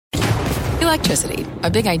Electricity, a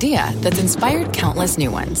big idea that's inspired countless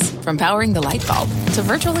new ones. From powering the light bulb to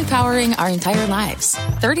virtually powering our entire lives.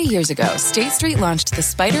 30 years ago, State Street launched the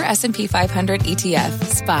SPDR S&P 500 ETF,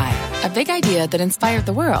 SPY. A big idea that inspired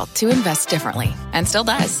the world to invest differently. And still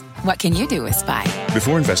does. What can you do with SPY?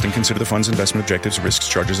 Before investing, consider the fund's investment objectives, risks,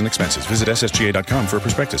 charges, and expenses. Visit ssga.com for a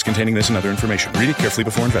prospectus containing this and other information. Read it carefully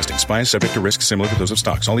before investing. SPY is subject to risks similar to those of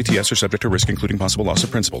stocks. All ETFs are subject to risk, including possible loss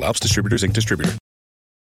of principal. Alps Distributors, Inc. Distributor.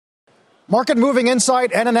 Market moving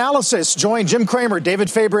insight and analysis. Join Jim Cramer, David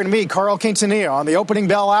Faber, and me, Carl Quintanilla, on the opening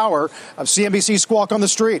bell hour of CNBC Squawk on the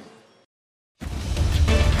Street.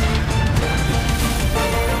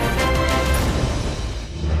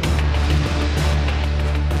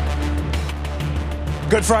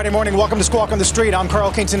 Good Friday morning. Welcome to Squawk on the Street. I'm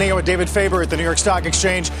Carl Quintanilla with David Faber at the New York Stock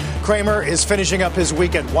Exchange. Cramer is finishing up his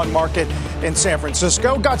week at One Market in San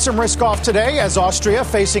Francisco. Got some risk off today as Austria,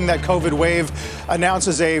 facing that COVID wave,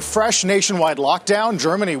 announces a fresh nationwide lockdown.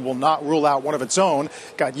 Germany will not rule out one of its own.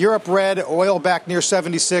 Got Europe red, oil back near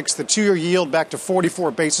 76, the two-year yield back to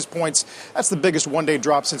 44 basis points. That's the biggest one-day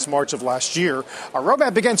drop since March of last year. Our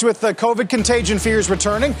roadmap begins with the COVID contagion fears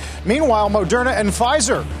returning. Meanwhile, Moderna and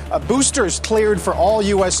Pfizer, boosters cleared for all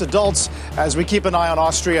U.S. adults. As we keep an eye on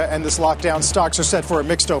Austria and this lockdown, stocks are set for a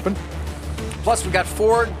mixed open. Plus, we've got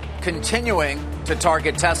Ford continuing to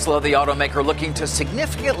target Tesla, the automaker looking to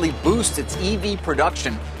significantly boost its EV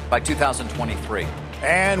production by 2023.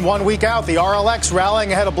 And 1 week out, the RLX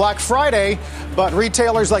rallying ahead of Black Friday, but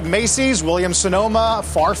retailers like Macy's, Williams-Sonoma,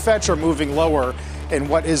 Farfetch are moving lower in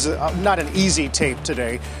what is not an easy tape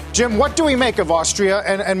today. Jim, what do we make of Austria?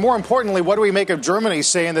 And more importantly, what do we make of Germany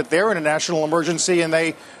saying that they're in a national emergency and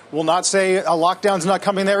they will not say a lockdown's not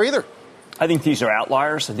coming there either? I think these are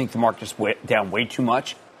outliers. I think the market's down way too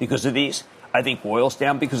much because of these. I think oil's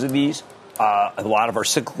down because of these. A lot of our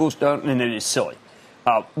cyclicals don't, and it is silly.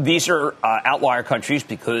 These are outlier countries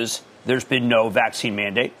because there's been no vaccine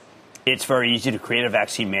mandate. It's very easy to create a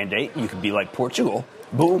vaccine mandate. You could be like Portugal.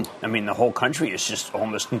 Boom. I mean, the whole country is just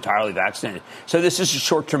almost entirely vaccinated. So this is a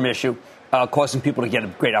short-term issue, causing people to get a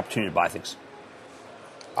great opportunity to buy things.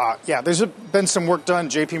 There's been some work done.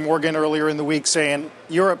 J.P. Morgan earlier in the week saying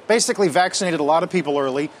Europe basically vaccinated a lot of people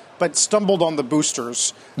early, but stumbled on the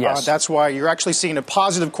boosters. Yes. That's why you're actually seeing a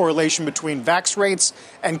positive correlation between vax rates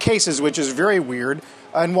and cases, which is very weird,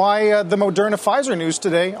 and why the Moderna-Pfizer news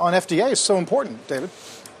today on FDA is so important, David.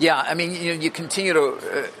 Yeah, I mean, you continue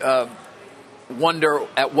to wonder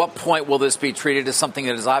at what point will this be treated as something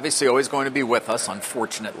that is obviously always going to be with us,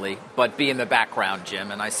 unfortunately, but be in the background, Jim.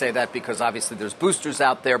 And I say that because obviously there's boosters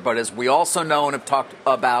out there, but as we also know and have talked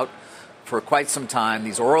about for quite some time,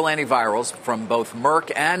 these oral antivirals from both Merck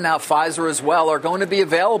and now Pfizer as well are going to be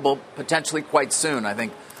available potentially quite soon. I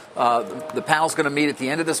think the panel's going to meet at the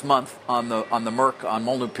end of this month on the Merck, on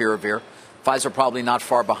Molnupiravir. Pfizer probably not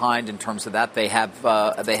far behind in terms of that. They have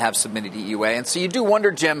submitted EUA. And so you do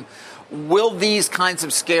wonder, Jim, will these kinds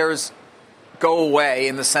of scares go away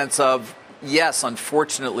in the sense of, yes,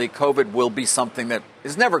 unfortunately, COVID will be something that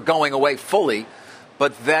is never going away fully,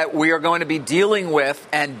 but that we are going to be dealing with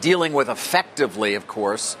effectively, of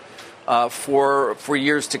course, for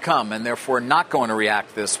years to come, and therefore not going to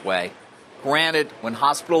react this way. Granted, when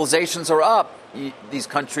hospitalizations are up, these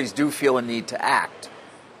countries do feel a need to act.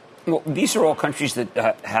 Well, these are all countries that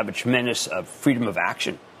have a tremendous freedom of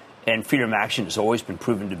action. And freedom of action has always been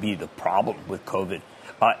proven to be the problem with COVID.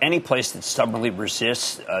 Any place that stubbornly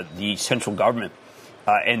resists the central government,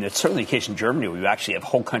 and it's certainly the case in Germany, where you actually have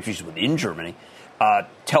whole countries within Germany,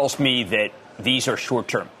 tells me that these are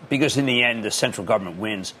short-term. Because in the end, the central government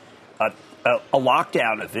wins. A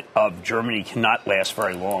lockdown of Germany cannot last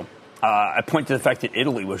very long. I point to the fact that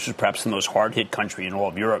Italy, which is perhaps the most hard-hit country in all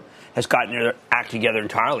of Europe, has gotten their act together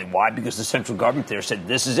entirely. Why? Because the central government there said,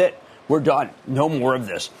 this is it. We're done. No more of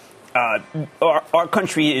this. Our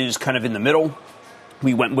country is kind of in the middle.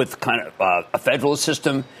 We went with kind of a federalist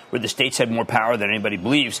system where the states had more power than anybody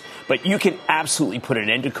believes. But you can absolutely put an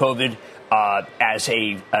end to COVID as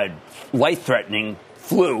a life-threatening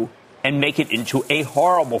flu and make it into a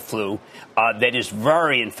horrible flu that is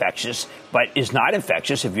very infectious, but is not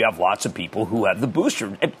infectious if you have lots of people who have the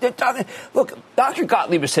booster. Look, Dr.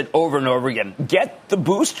 Gottlieb has said over and over again, get the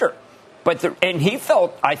booster. And he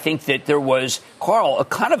felt, I think, that there was, Carl, a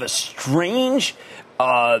kind of a strange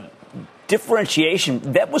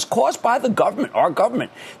differentiation that was caused by the government, our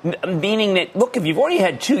government, meaning that, look, if you've already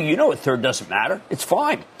had two, a third doesn't matter. It's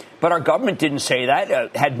fine. but our government didn't say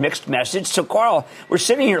that, had mixed message. So, Carl, we're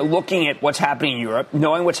sitting here looking at what's happening in Europe,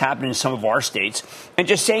 knowing what's happening in some of our states, and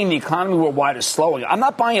just saying the economy worldwide is slowing. I'm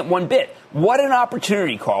not buying it one bit. What an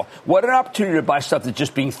opportunity, Carl. What an opportunity to buy stuff that's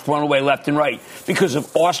just being thrown away left and right because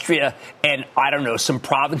of Austria and, I don't know, some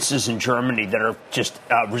provinces in Germany that are just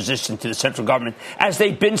resistant to the central government, as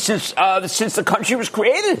they've been since the country was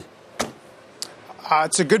created.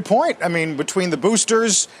 It's a good point. I mean, between the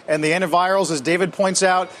boosters and the antivirals, as David points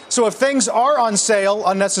out. So if things are on sale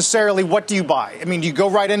unnecessarily, what do you buy? I mean, do you go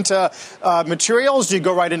right into materials? Do you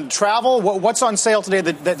go right into travel? What's on sale today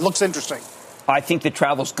that looks interesting? I think that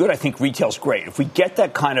travel's good. I think retail's great. If we get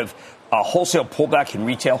that kind of wholesale pullback in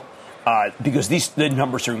retail, because the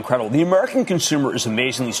numbers are incredible. The American consumer is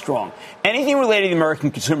amazingly strong. Anything related to the American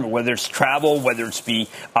consumer, whether it's travel, whether it's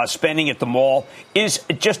spending at the mall, is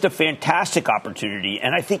just a fantastic opportunity,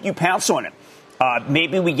 and I think you pounce on it.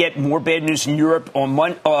 Maybe we get more bad news in Europe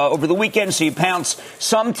over the weekend, so you pounce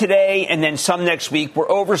some today and then some next week. We're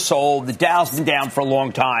oversold. The Dow's been down for a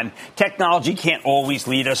long time. Technology can't always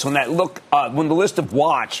lead us. On that when the list of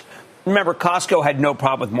watch, remember, Costco had no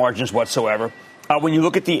problem with margins whatsoever. When you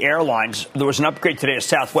look at the airlines, there was an upgrade today to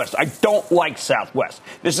Southwest. I don't like Southwest.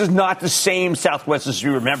 This is not the same Southwest as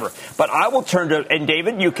you remember. But I will turn to, and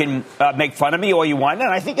David, you can make fun of me all you want, and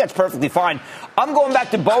I think that's perfectly fine. I'm going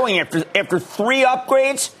back to Boeing after 3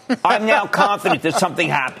 upgrades. I'm now confident that something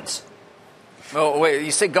happens. Oh, wait,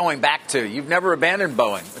 you say going back to. You've never abandoned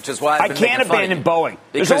Boeing, which is why I've been can't abandon Boeing.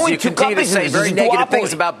 Because there's only you 2 continue to companies say very negative things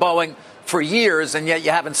duopoly. about Boeing for years, and yet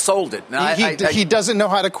you haven't sold it. Now, He doesn't know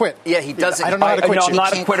how to quit. Yeah, he doesn't. I don't know how to quit. No, I'm you.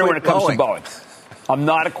 not a quitter when it comes to Boeing. I'm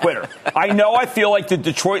not a quitter. I know I feel like the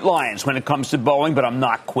Detroit Lions when it comes to Boeing, but I'm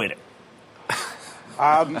not quitting.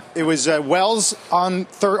 It was Wells on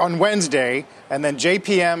Wednesday, and then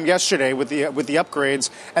JPM yesterday with the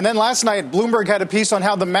upgrades, and then last night Bloomberg had a piece on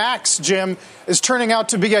how the Max, Jim, is turning out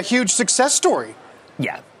to be a huge success story.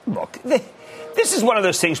 Yeah, look. This is one of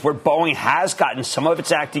those things where Boeing has gotten some of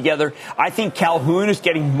its act together. I think Calhoun is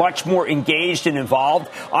getting much more engaged and involved.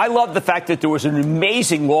 I love the fact that there was an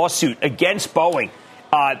amazing lawsuit against Boeing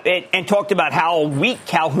and talked about how weak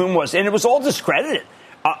Calhoun was, and it was all discredited.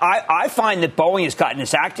 I find that Boeing has gotten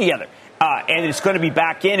its act together. And it's going to be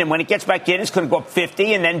back in. And when it gets back in, it's going to go up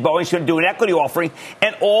 50. And then Boeing's going to do an equity offering.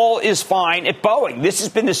 And all is fine at Boeing. This has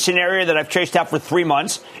been the scenario that I've chased out for 3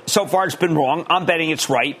 months. So far, it's been wrong. I'm betting it's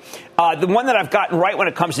right. The one that I've gotten right when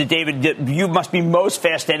it comes to David, that you must be most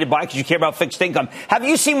fascinated by because you care about fixed income. Have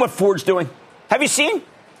you seen what Ford's doing? Have you seen?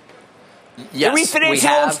 Yes, They're refinancing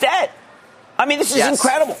all its debt. I mean, this is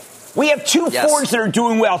incredible. We have 2 Fords that are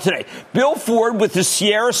doing well today. Bill Ford with the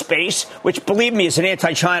Sierra Space, which, believe me, is an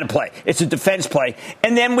anti-China play. It's a defense play.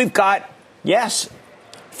 And then we've got,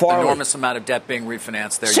 Farley. Enormous amount of debt being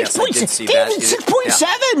refinanced there. Yes, I did see David, that.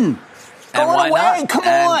 6.7. Going away. Come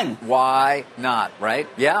on. Why not, right?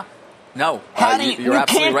 Yeah. No. You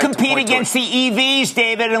can't compete against the EVs,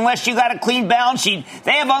 David, unless you got a clean balance sheet.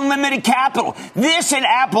 They have unlimited capital. This and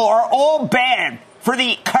Apple are all bad for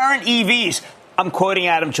the current EVs. I'm quoting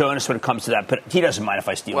Adam Jonas when it comes to that, but he doesn't mind if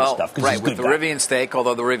I steal his stuff. Right, with the Rivian stake,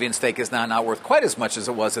 although the Rivian stake is now not worth quite as much as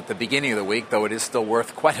it was at the beginning of the week, though it is still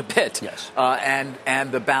worth quite a bit. Yes.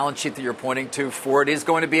 And the balance sheet that you're pointing to, Ford is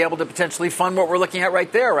going to be able to potentially fund what we're looking at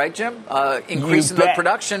right there, right, Jim? Increasing the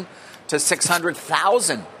production to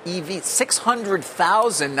 600,000 EVs.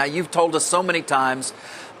 600,000. Now, you've told us so many times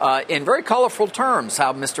in very colorful terms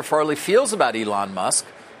how Mr. Farley feels about Elon Musk.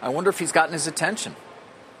 I wonder if he's gotten his attention.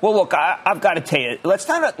 Well, look, I've got to tell you, let's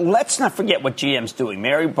not forget what GM's doing.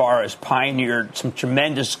 Mary Barra has pioneered some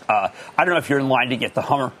tremendous. I don't know if you're in line to get the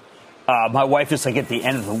Hummer. My wife is like at the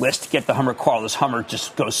end of the list to get the Hummer car. This Hummer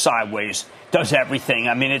just goes sideways, does everything.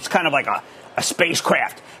 I mean, it's kind of like a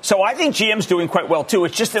spacecraft. So I think GM's doing quite well, too.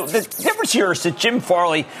 It's just that the difference here is that Jim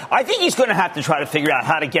Farley, I think he's going to have to try to figure out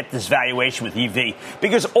how to get this valuation with EV.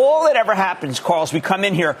 Because all that ever happens, Carl, is we come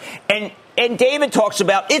in here and David talks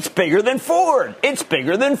about it's bigger than Ford. It's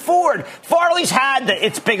bigger than Ford. Farley's had the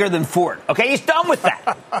it's bigger than Ford. Okay, he's done with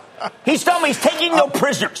that. He's done. He's taking no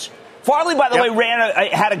prisoners. Farley, by the way,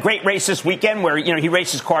 had a great race this weekend where he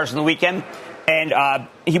races cars on the weekend and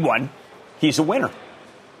he won. He's a winner.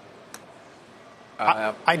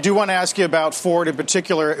 I do want to ask you about Ford in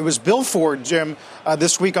particular. It was Bill Ford, Jim,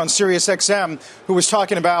 this week on Sirius XM, who was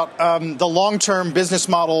talking about the long-term business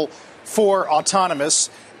model for autonomous.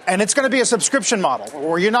 And it's going to be a subscription model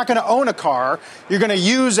where you're not going to own a car. You're going to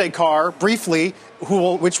use a car briefly,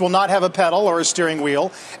 which will not have a pedal or a steering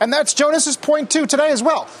wheel. And that's Jonas's point, too, today as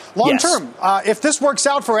well. Long term, if this works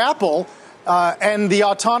out for Apple and the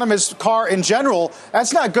autonomous car in general,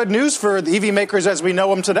 that's not good news for the EV makers as we know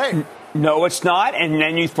them today. No, it's not. And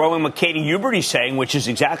then you throw in what Katie Huberty's saying, which is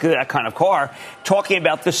exactly that kind of car, talking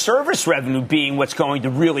about the service revenue being what's going to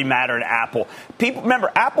really matter to Apple. People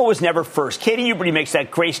remember, Apple was never first. Katie Huberty makes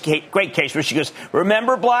that great case where she goes,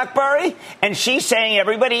 remember BlackBerry? And she's saying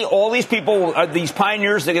everybody, all these people, these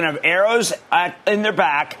pioneers, they're going to have arrows in their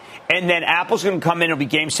back. And then Apple's going to come in and it'll be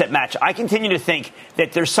game, set, match. I continue to think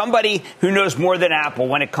that there's somebody who knows more than Apple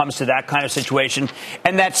when it comes to that kind of situation.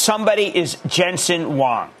 And that somebody is Jensen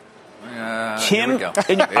Huang. Here we go.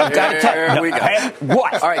 Here we go.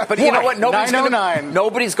 What? All right, but you know what?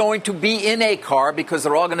 Nobody's going to be in a car because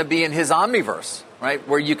they're all going to be in his Omniverse, right?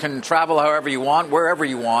 Where you can travel however you want, wherever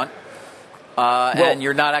you want. And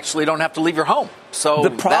you're not actually don't have to leave your home. So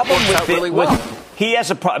the problem that works out really well. He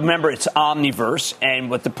has a problem. Remember, it's Omniverse,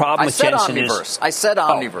 and what the problem with Jensen is... I said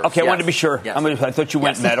Omniverse. Okay, yes. I wanted to be sure. Yes. I thought you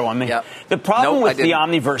went meta on me. Yep. The problem with the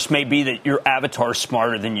Omniverse may be that your avatar is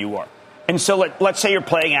smarter than you are. And so let's say you're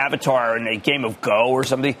playing Avatar in a game of Go or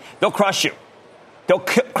something. They'll crush you. They'll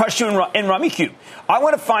crush you in Rummikub. I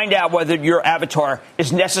want to find out whether your avatar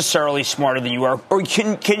is necessarily smarter than you are, or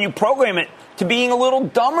can you program it to being a little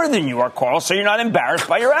dumber than you are, Carl, so you're not embarrassed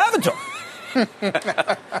by your avatar. I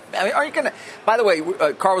mean, are you going to? By the way,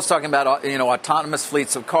 Carl was talking about autonomous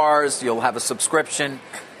fleets of cars. You'll have a subscription.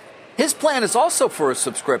 His plan is also for a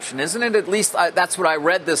subscription, isn't it? At least that's what I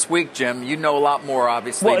read this week, Jim. You know a lot more,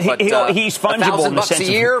 obviously. Well, he's fungible in the sense $1,000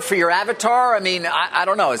 a year for your avatar. I mean, I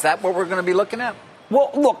don't know. Is that what we're going to be looking at?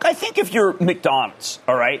 Well, look, I think if you're McDonald's,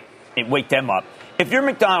 all right, and wake them up. If you're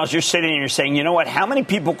McDonald's, you're sitting and you're saying, you know what? How many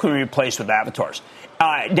people can we replace with avatars?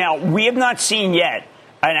 Now, we have not seen yet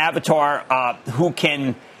an avatar who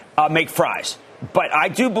can make fries. But I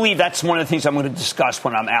do believe that's one of the things I'm going to discuss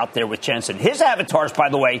when I'm out there with Jensen. His avatars, by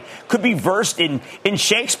the way, could be versed in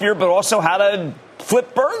Shakespeare, but also how to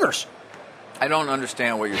flip burgers. I don't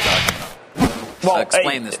understand what you're talking about. Well,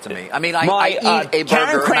 explain this to me. I mean, I eat a burger.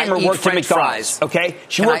 Karen Kramer and I eat worked at McDonald's. Fries. Okay,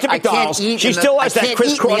 she worked at McDonald's. She still has that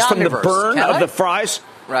crisscross from the burn of the fries.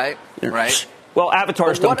 Right. Well,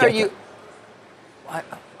 avatars don't get that.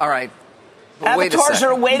 All right. Avatars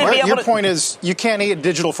are a way to be able to... Your point is you can't eat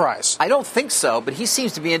digital fries. I don't think so, but he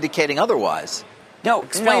seems to be indicating otherwise.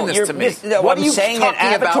 Explain this to me. What are you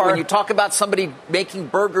talking about when you talk about somebody making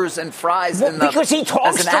burgers and fries because he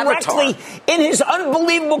talks directly in his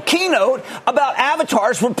unbelievable keynote about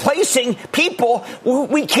avatars replacing people who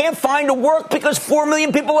we can't find to work because 4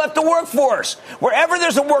 million people left the workforce. Wherever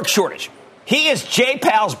there's a work shortage. He is Jay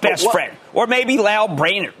Powell's best friend. Or maybe Lal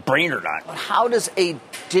Brainerd. How does a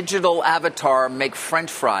digital avatar make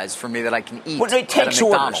French fries for me that I can eat it takes at a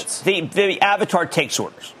McDonald's? Orders. The avatar takes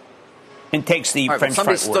orders. And takes the French fry order.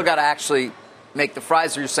 Somebody's still got to actually make the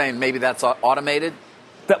fries, or you're saying maybe that's automated?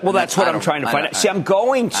 That's what I'm trying to find out. See, I'm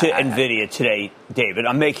going to NVIDIA today, David.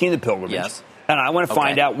 I'm making the pilgrimage. Yes. And I want to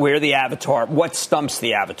find out where the avatar, what stumps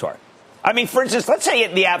the avatar. I mean, for instance, let's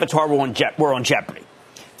say the avatar were on Jeopardy.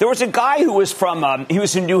 There was a guy who was he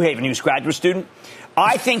was in New Haven. He was a graduate student.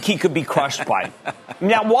 I think he could be crushed by him.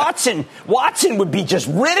 Now, Watson would be just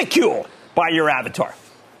ridiculed by your avatar.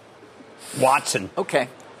 Watson. Okay.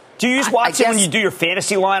 Do you use Watson when you do your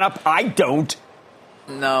fantasy lineup? I don't.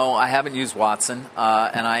 No, I haven't used Watson,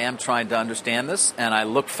 and I am trying to understand this, and I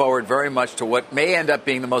look forward very much to what may end up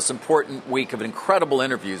being the most important week of incredible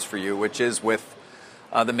interviews for you, which is with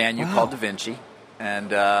the man you call Da Vinci.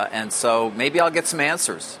 And so maybe I'll get some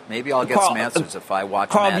answers. Maybe I'll get some answers if I watch.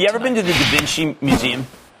 Carl, have you ever been to the Da Vinci Museum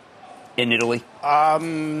in Italy?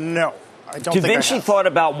 No. I don't Da Vinci thought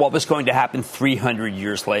about what was going to happen 300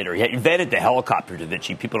 years later. He invented the helicopter, Da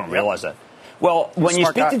Vinci. People don't realize that. Well, when you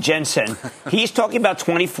speak to Jensen, he's talking about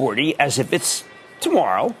 2040 as if it's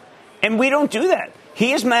tomorrow, and we don't do that.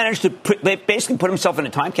 He has managed to basically put himself in a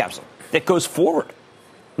time capsule that goes forward.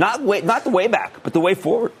 Not the way back, but the way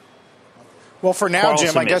forward. Well, for now,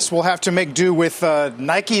 Jim, I guess we'll have to make do with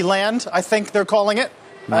Nike Land, I think they're calling it,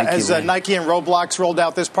 as Nike and Roblox rolled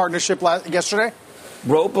out this partnership yesterday.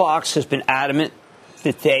 Roblox has been adamant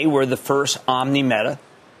that they were the first Omni-Meta.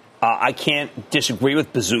 I can't disagree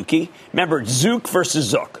with Bazooki. Remember, Zook versus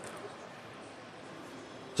Zook.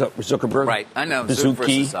 Zuckerberg? Right, I know. Zook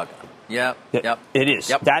versus Zuck. Yep. It is.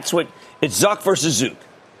 Yep. It's Zuck versus Zook.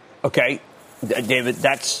 Okay, David,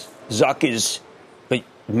 Zuck is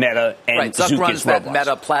Meta and right. Zuck Zook runs is that Roblox.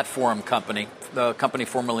 Meta platform company, the company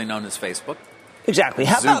formerly known as Facebook. Exactly.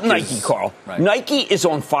 How about Nike, Carl? Right. Nike is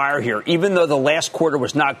on fire here, even though the last quarter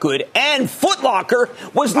was not good, and Foot Locker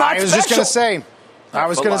was not special. I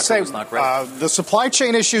was going to say, the supply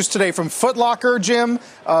chain issues today from Foot Locker, Jim,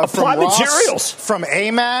 from Ross, Materials, from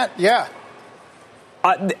AMAT, yeah.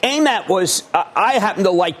 AMAT was, I happen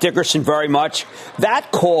to like Dickerson very much.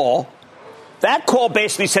 That call That call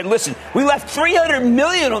basically said, listen, we left $300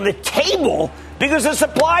 million on the table because of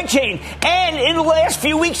supply chain. And in the last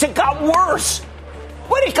few weeks, it got worse.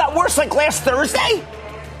 What, it got worse like last Thursday?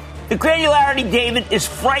 The granularity, David, is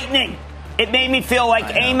frightening. It made me feel like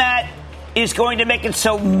AMAT is going to make it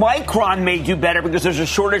so Micron may do better because there's a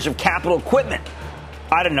shortage of capital equipment.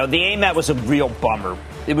 I don't know. The AMAT was a real bummer.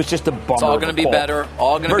 It was just a bummer. It's all going to be better.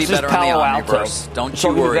 All going to be better in the Omniverse. Don't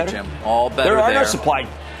you worry, Jim. All better there. There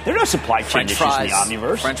are no supply chain issues in the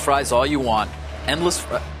Omniverse. French fries, all you want. Endless,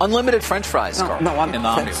 unlimited French fries, Carl, in the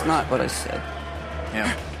Omniverse. That's not what I said.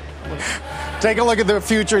 Yeah. Take a look at the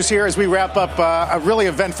futures here as we wrap up a really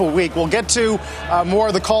eventful week. We'll get to more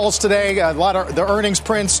of the calls today, a lot of the earnings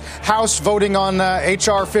prints, House voting on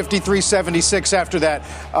H.R. 5376 after that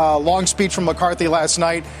long speech from McCarthy last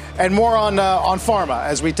night, and more on pharma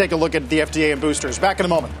as we take a look at the FDA and boosters. Back in a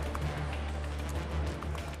moment.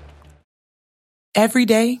 Every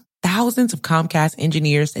day, thousands of Comcast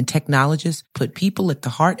engineers and technologists put people at the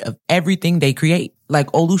heart of everything they create. Like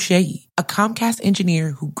Oluseyi, a Comcast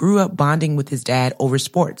engineer who grew up bonding with his dad over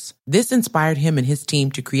sports. This inspired him and his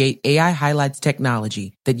team to create AI Highlights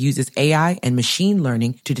technology that uses AI and machine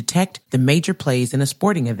learning to detect the major plays in a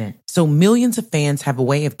sporting event. So millions of fans have a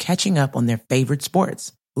way of catching up on their favorite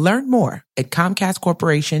sports. Learn more at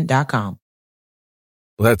ComcastCorporation.com.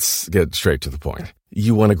 Let's get straight to the point.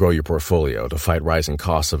 You want to grow your portfolio to fight rising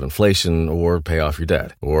costs of inflation or pay off your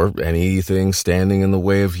debt or anything standing in the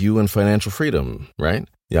way of you and financial freedom, right?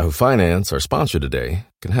 Yahoo Finance, our sponsor today,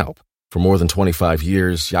 can help. For more than 25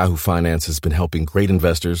 years, Yahoo Finance has been helping great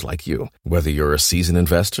investors like you. Whether you're a seasoned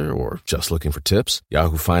investor or just looking for tips,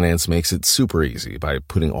 Yahoo Finance makes it super easy by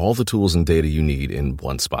putting all the tools and data you need in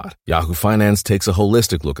one spot. Yahoo Finance takes a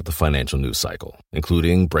holistic look at the financial news cycle,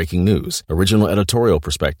 including breaking news, original editorial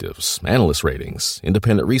perspectives, analyst ratings,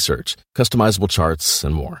 independent research, customizable charts,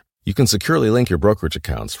 and more. You can securely link your brokerage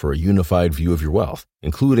accounts for a unified view of your wealth,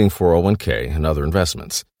 including 401k and other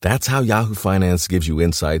investments. That's how Yahoo Finance gives you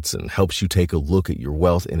insights and helps you take a look at your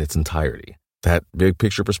wealth in its entirety. That big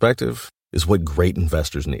picture perspective is what great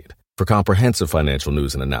investors need. For comprehensive financial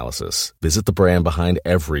news and analysis, visit the brand behind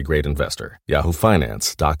every great investor,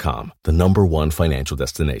 yahoofinance.com, the #1 financial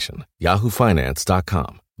destination,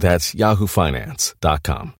 yahoofinance.com. That's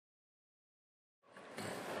yahoofinance.com.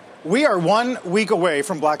 We are 1 week away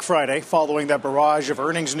from Black Friday, following that barrage of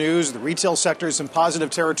earnings news. The retail sector is in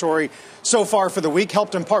positive territory so far for the week,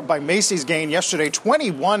 helped in part by Macy's gain yesterday,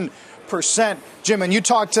 21%. Jim, and you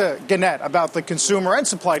talked to Gannett about the consumer and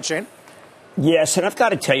supply chain. Yes, and I've got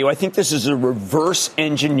to tell you, I think this is a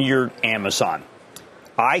reverse-engineered Amazon.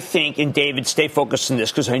 I think, and David, stay focused on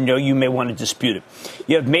this because I know you may want to dispute it.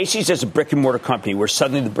 You have Macy's as a brick-and-mortar company where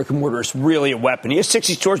suddenly the brick-and-mortar is really a weapon. He has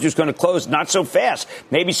 60 stores who's going to close, not so fast.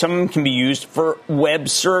 Maybe some of them can be used for web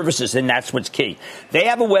services, and that's what's key. They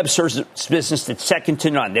have a web service business that's second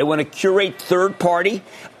to none. They want to curate third-party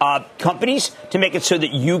companies to make it so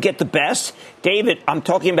that you get the best. David, I'm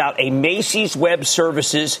talking about a Macy's Web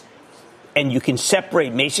Services, and you can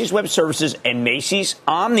separate Macy's Web Services and Macy's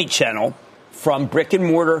Omnichannel from brick and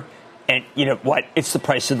mortar, and you know what? It's the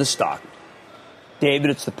price of the stock.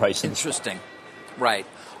 David, it's the price of the stock. Interesting. Right.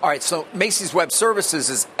 All right, so Macy's Web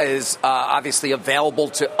Services is obviously available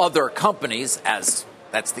to other companies, as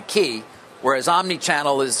that's the key, whereas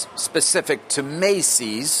Omnichannel is specific to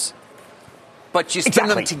Macy's. But you spin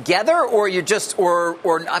them together, or you just, or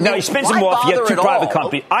I mean, no, you spin them off. You have two private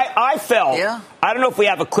companies. I felt, I don't know if we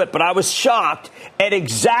have a clip, but I was shocked at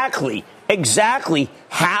exactly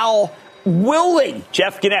how willing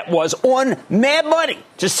Jeff Gannett was on Mad Money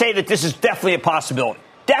to say that this is definitely a possibility.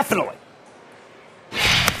 Definitely.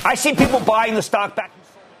 I see people buying the stock back.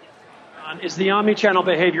 Is the omnichannel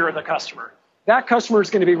behavior of the customer. That customer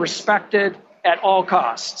is going to be respected at all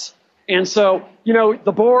costs. And so, you know,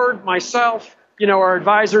 the board, myself, you know, our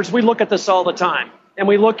advisors, we look at this all the time. And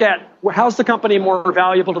we look at how's the company more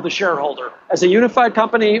valuable to the shareholder, as a unified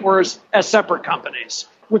company or as separate companies.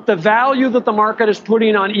 With the value that the market is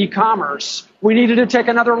putting on e-commerce, we needed to take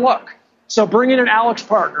another look. So bringing in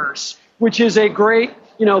AlixPartners, which is a great,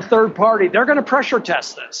 you know, third party, they're going to pressure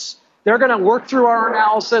test this. They're going to work through our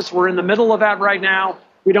analysis. We're in the middle of that right now.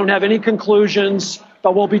 We don't have any conclusions,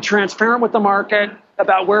 but we'll be transparent with the market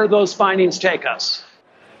about where those findings take us.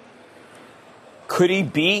 Could he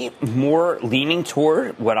be more leaning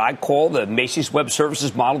toward what I call the Macy's Web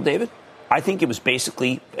Services model, David? I think it was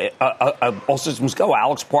basically all systems go.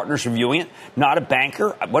 AlixPartners reviewing it, not a banker.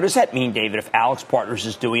 What does that mean, David, if AlixPartners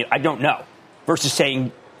is doing it? I don't know. Versus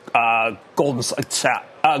saying Goldman Sachs.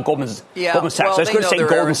 Goldman Sachs. Well, I was going to say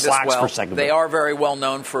Goldman Sachs for a second. They are very well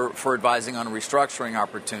known for advising on restructuring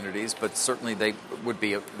opportunities, but certainly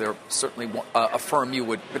they're certainly a firm you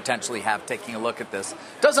would potentially have taking a look at this.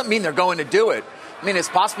 Doesn't mean they're going to do it. I mean, it's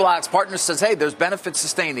possible AlixPartners says, hey, there's benefits to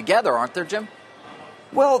staying together, aren't there, Jim?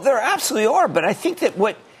 Well, there absolutely are, but I think that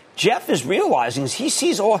what Jeff is realizing is he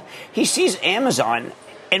sees Amazon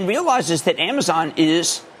and realizes that Amazon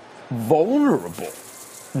is vulnerable.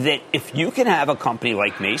 That if you can have a company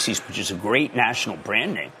like Macy's, which is a great national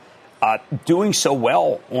brand name, doing so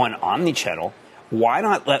well on omnichannel, why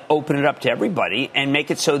not open it up to everybody and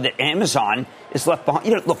make it so that Amazon is left behind?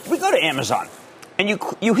 Look, we go to Amazon and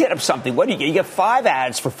you hit up something. What do you get? You get 5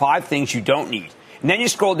 ads for 5 things you don't need. And then you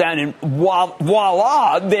scroll down and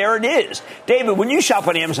voila, there it is. David, when you shop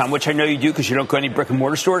on Amazon, which I know you do because you don't go to any brick and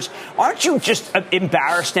mortar stores, aren't you just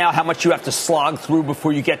embarrassed now how much you have to slog through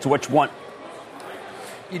before you get to what you want?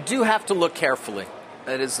 You do have to look carefully.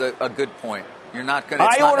 That is a good point. You're not going to.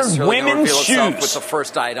 I ordered women's shoes with the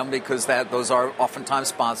first item because those are oftentimes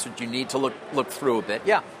sponsored. You need to look through a bit.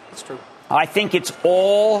 Yeah, that's true. I think it's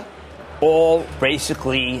all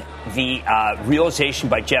basically the realization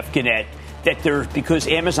by Jeff Gennette that because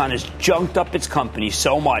Amazon has junked up its company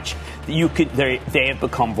so much that they have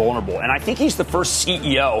become vulnerable. And I think he's the first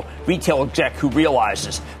CEO, retail exec, who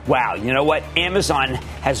realizes, wow, you know what? Amazon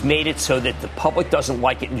has made it so that the public doesn't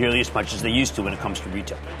like it nearly as much as they used to when it comes to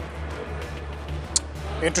retail.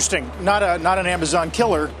 Interesting. Not an Amazon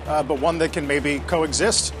killer, but one that can maybe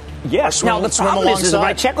coexist. Yes. Now, the problem is when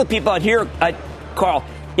I check with people out here, Carl,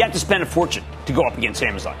 you have to spend a fortune to go up against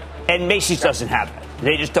Amazon. And Macy's doesn't have that.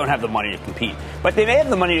 They just don't have the money to compete. But they may have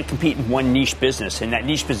the money to compete in one niche business, and that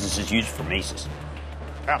niche business is used for Macy's.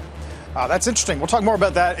 Yeah, that's interesting. We'll talk more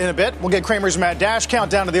about that in a bit. We'll get Cramer's Mad Dash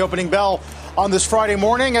countdown to the opening bell on this Friday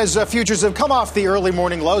morning as futures have come off the early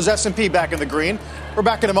morning lows. S&P back in the green. We're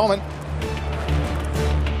back in a moment.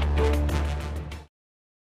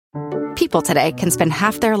 People today can spend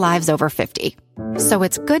half their lives over 50. So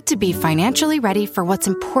it's good to be financially ready for what's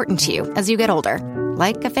important to you as you get older,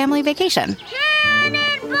 like a family vacation.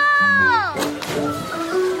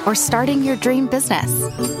 Or starting your dream business.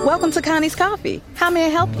 Welcome to Connie's Coffee. How may I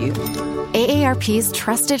help you? AARP's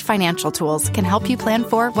trusted financial tools can help you plan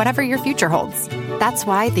for whatever your future holds. That's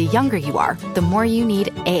why the younger you are, the more you need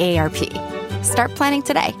AARP. Start planning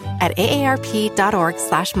today at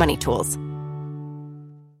aarp.org/moneytools.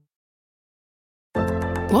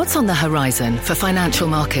 What's on the horizon for financial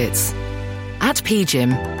markets? At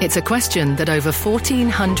PGIM, it's a question that over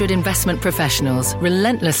 1,400 investment professionals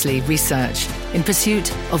relentlessly research in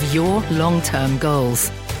pursuit of your long-term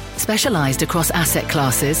goals. Specialized across asset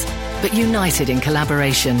classes, but united in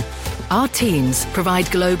collaboration, our teams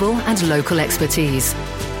provide global and local expertise.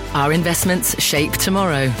 Our investments shape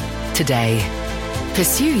tomorrow, today.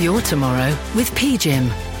 Pursue your tomorrow with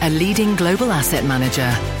PGIM, a leading global asset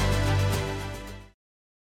manager.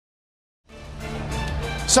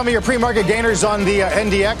 Some of your pre-market gainers on the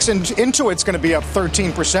NDX, and Intuit's going to be up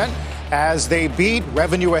 13% as they beat.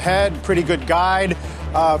 Revenue ahead, pretty good guide.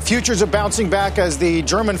 Futures are bouncing back as the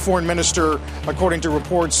German foreign minister, according to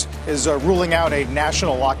reports, is ruling out a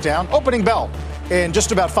national lockdown. Opening bell in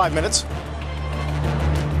just about 5 minutes.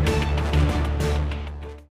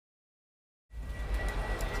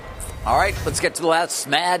 All right, let's get to the last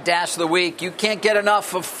Mad Dash of the week. You can't get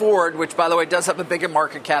enough of Ford, which, by the way, does have a bigger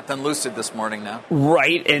market cap than Lucid this morning now.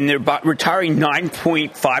 Right, and they're retiring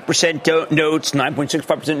 9.5% notes,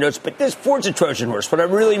 9.65% notes. But this Ford's a Trojan horse. What I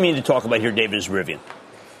really mean to talk about here, David, is Rivian.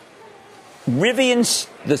 Rivian's,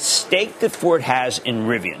 the stake that Ford has in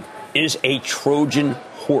Rivian is a Trojan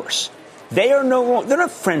horse. They're not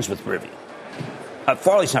friends with Rivian.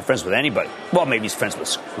 Farley's not friends with anybody. Well, maybe he's friends with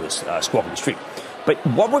Squawk on the Street. But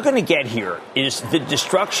what we're going to get here is the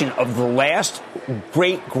destruction of the last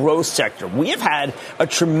great growth sector. We have had a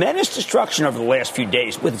tremendous destruction over the last few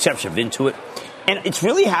days, with the exception of Intuit. And it's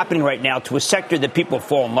really happening right now to a sector that people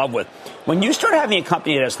fall in love with. When you start having a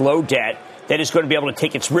company that has low debt, that is going to be able to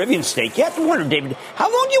take its Rivian stake, you have to wonder, David, how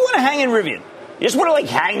long do you want to hang in Rivian? You just want to,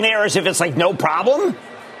 hang there as if it's, no problem?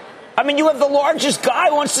 I mean, you have the largest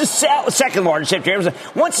guy wants to sell, second largest after Amazon,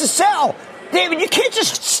 wants to sell. David, you can't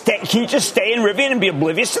just stay. Can you just stay in Rivian and be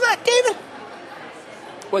oblivious to that, David?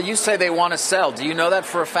 Well, you say they want to sell. Do you know that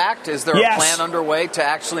for a fact? Is there a plan underway to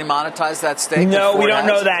actually monetize that stake? No, we don't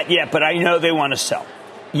know that yet, but I know they want to sell.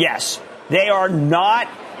 Yes, they are not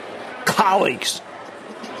colleagues.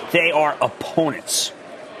 They are opponents.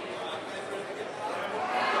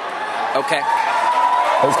 Okay.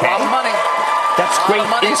 That's a lot of money. That's great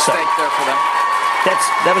insight. Stake there for them.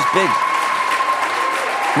 That was big.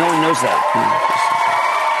 No one knows that.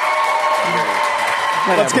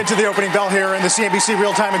 Let's get to the opening bell here in the CNBC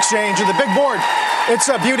Real-Time Exchange. And the big board,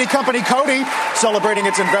 it's a beauty company, Coty, celebrating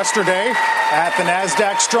its Investor Day at the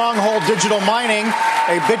NASDAQ. Stronghold Digital Mining,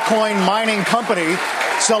 a Bitcoin mining company,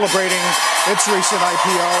 celebrating its recent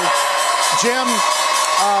IPO. Jim,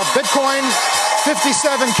 Bitcoin,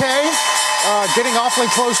 57K, getting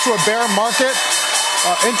awfully close to a bear market.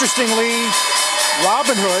 Interestingly,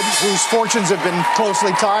 Robinhood, whose fortunes have been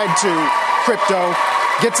closely tied to crypto,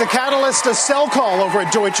 gets a catalyst, a sell call over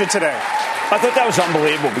at Deutsche today. I thought that was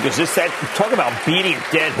unbelievable because talk about beating a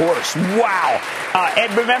dead horse. Wow.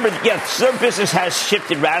 And remember, yes, their business has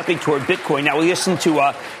shifted radically toward Bitcoin. Now, we listened to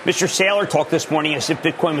Mr. Saylor talk this morning as if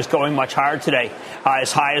Bitcoin was going much higher today,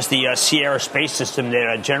 as high as the Sierra space system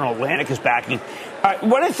that General Atlantic is backing.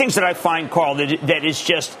 One of the things that I find, Carl, that is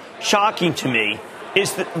just shocking to me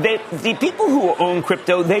is that the people who own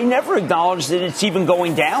crypto, they never acknowledge that it's even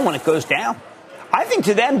going down when it goes down. I think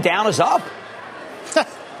to them, down is up.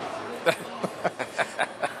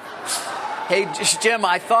 Hey, Jim,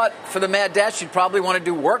 I thought for the Mad Dash you'd probably want to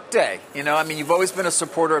do Workday. You know, I mean, you've always been a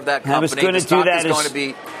supporter of that company. I was going to do that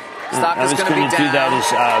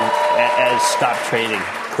as stop trading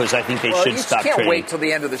because I think they should stop trading. You can't wait till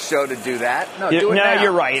the end of the show to do that. No, do it now. No,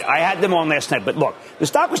 you're right. I had them on last night, but look, the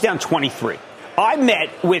stock was down 23. I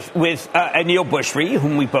met with Anil Bhusri,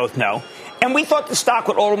 whom we both know, and we thought the stock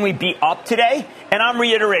would ultimately be up today. And I'm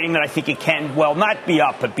reiterating that I think it can, well, not be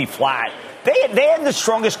up, but be flat. They had the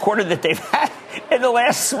strongest quarter that they've had in the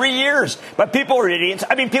last 3 years. But people are idiots.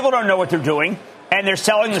 I mean, people don't know what they're doing, and they're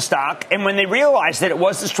selling the stock. And when they realize that it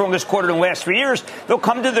was the strongest quarter in the last 3 years, they'll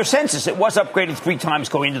come to their senses. It was upgraded 3 times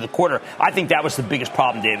going into the quarter. I think that was the biggest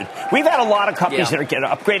problem, David. We've had a lot of companies that are getting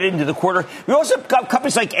upgraded into the quarter. We also have got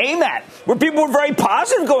companies like AMAT, where people were very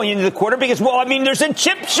positive going into the quarter because, well, I mean, there's a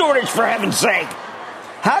chip shortage, for heaven's sake.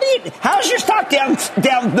 How's your stock down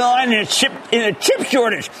 9 in a chip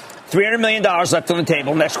shortage? $300 million left on the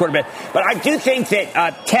table next quarter. But I do think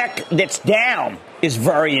that tech that's down is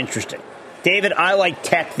very interesting. David, I like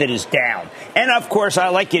tech that is down. And, of course, I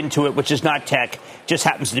like Intuit, which is not tech, just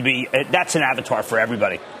happens to be, that's an avatar for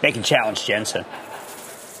everybody. They can challenge Jensen.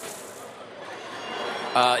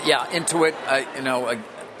 Intuit,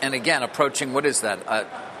 and again, approaching, what is that?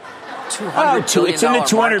 It's in the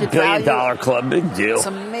 $200 billion club. Big deal. It's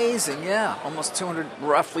amazing, yeah. Almost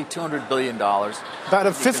roughly $200 billion. About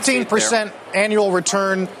a 15% annual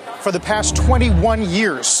return for the past 21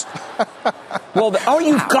 years. Well,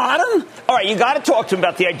 you got them? All right, you got to talk to them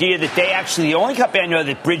about the idea that they actually, the only company I know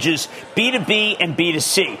that bridges B2B and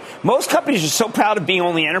B2C. Most companies are so proud of being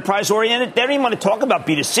only enterprise-oriented, they don't even want to talk about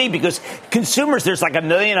B2C because consumers, there's like 1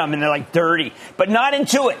 million of them and they're like 30. But not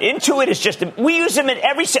Intuit. Intuit is just, I use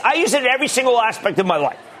it in every single aspect of my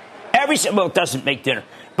life. Well, it doesn't make dinner.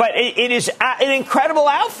 But it is an incredible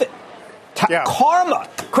outfit. Karma.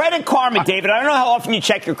 Credit Karma, David. I don't know how often you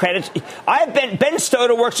check your credits. I have Ben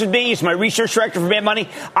Stoda works with me. He's my research director for Mad Money.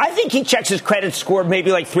 I think he checks his credit score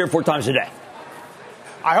maybe like 3 or 4 times a day.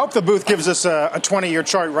 I hope the booth gives us a 20-year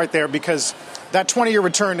chart right there because that 20-year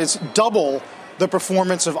return is double the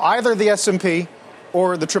performance of either the S&P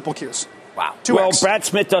or the triple Qs. Wow. 2X. Well, Brad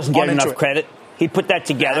Smith doesn't get enough credit. He put that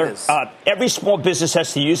together. Every small business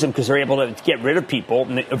has to use them because they're able to get rid of people,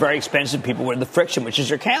 very expensive people with the friction, which is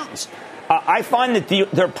their accountants. I find that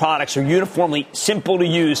their products are uniformly simple to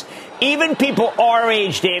use. Even people our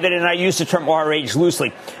age, David, and I use the term our age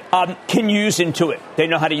loosely, can use Intuit. They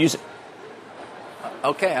know how to use it.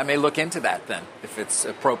 Okay, I may look into that then, if it's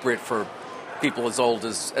appropriate for people as old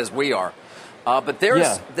as we are. But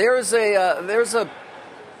there's an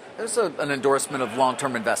endorsement of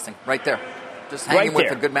long-term investing right there. Just hanging with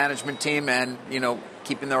a good management team and,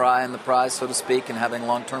 keeping their eye on the prize, so to speak, and having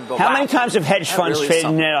long-term goals. How many times have hedge funds traded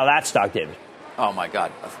in that stock, David? Oh, my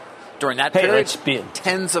God. During that period,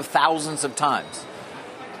 tens of thousands of times.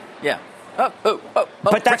 Yeah.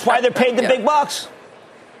 But that's why they're paid the big bucks.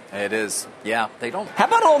 It is. Yeah, they don't. How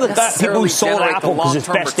about all the people who sold Apple because its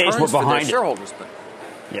best days were behind it? Shareholders, but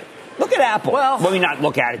look at Apple. Well, let me not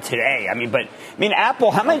look at it today. I mean, Apple,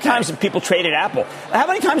 how many times have people traded Apple? How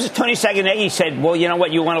many times has Tony Sacconaghi said, well, you know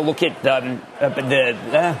what, you want to look at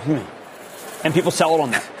and people sell it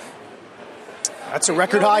on that? That's a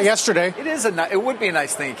record high yesterday. It would be a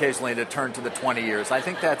nice thing occasionally to turn to the 20 years. I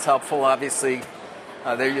think that's helpful, obviously.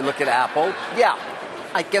 There you look at Apple. Yeah,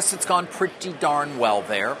 I guess it's gone pretty darn well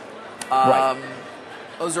there. Right.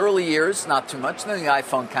 Those early years, not too much. Then the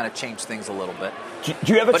iPhone kind of changed things a little bit.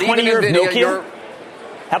 Do you have a 20-year of Nokia?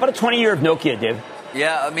 How about a 20-year of Nokia, Dave?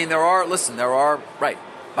 Yeah, I mean, there are, right.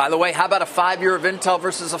 By the way, how about a 5-year of Intel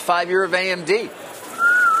versus a 5-year of AMD?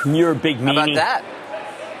 You're a big meanie. How about that?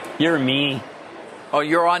 You're a meanie. Oh,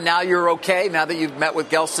 you're on now? You're okay? Now that you've met with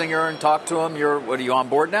Gelsinger and talked to him, are you on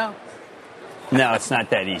board now? No, it's not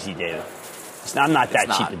that easy, David. I'm not that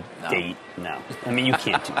cheap a date. No. I mean, you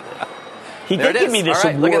can't do that. He did give me this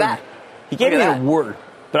award. Look at that. He gave me an award,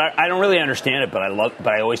 but I don't really understand it, but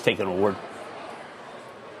I always take an award.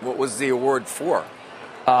 What was the award for?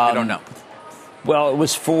 I don't know. Well, it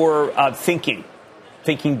was for thinking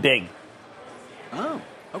big. Oh,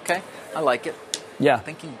 okay. I like it. Yeah.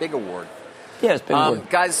 Thinking Big Award. Yeah, it's big award.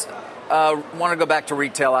 Guys, want to go back to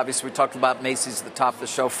retail. Obviously, we talked about Macy's at the top of the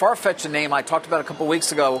show. Farfetch, a name I talked about a couple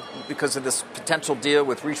weeks ago because of this potential deal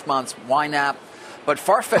with Richemont's wine app. But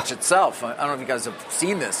Farfetch itself, I don't know if you guys have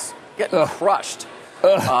seen this, getting crushed.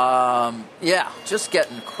 Just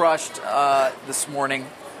getting crushed this morning.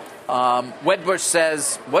 Wedbush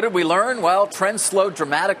says, what did we learn? Well, trends slowed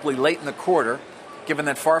dramatically late in the quarter. Given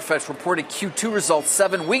that Farfetch reported Q2 results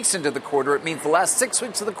 7 weeks into the quarter, it means the last 6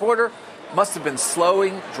 weeks of the quarter must have been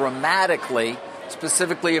slowing dramatically,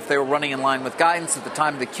 specifically if they were running in line with guidance at the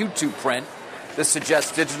time of the Q2 print. This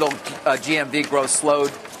suggests digital GMV growth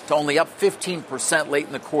slowed to only up 15% late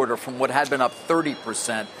in the quarter from what had been up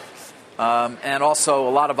 30%. And also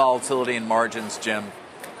a lot of volatility in margins, Jim.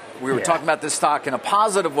 We were talking about this stock in a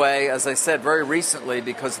positive way, as I said, very recently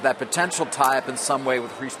because of that potential tie-up in some way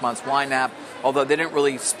with Richemont's wine app, although they didn't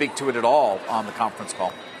really speak to it at all on the conference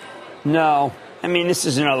call. No. I mean, this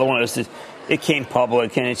is another one of those. It came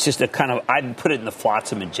public, and it's just a kind of, I'd put it in the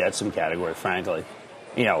flotsam and jetsam category, frankly.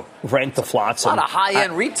 Rent the flotsam. A lot of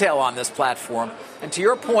high-end retail on this platform. And to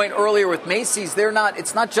your point earlier with Macy's,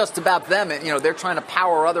 it's not just about them. They're trying to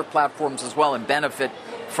power other platforms as well and benefit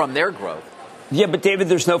from their growth. Yeah, but David,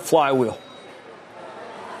 there's no flywheel.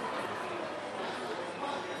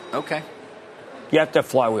 Okay. You have to have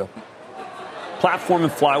flywheel. Platform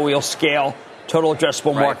and flywheel, scale, total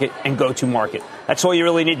addressable market, and go-to market. That's all you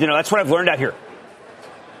really need to know. That's what I've learned out here.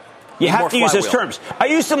 You have to use those terms. I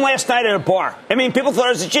used them last night at a bar. I mean, people thought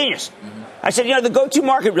I was a genius. Mm-hmm. I said, the go-to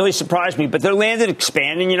market really surprised me, but their land and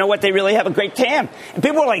expand, and you know what? They really have a great TAM. And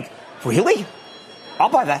people were like, really? I'll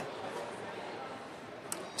buy that.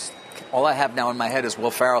 All I have now in my head is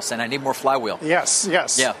Will Ferrell saying, I need more flywheel. Yes. Yeah.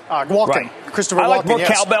 Walken. Right. Christopher Walken. I like more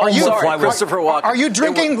cowbell and more flywheel. Christopher Walken. Are you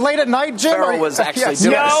drinking late at night, Jim? Ferrell was actually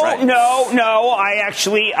doing this, right? No. I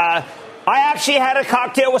actually had a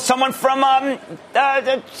cocktail with someone from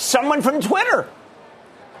Twitter.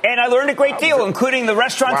 And I learned a great deal, including the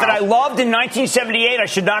restaurant that I loved in 1978 I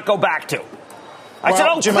should not go back to. I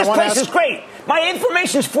said, Jim, this place is great. My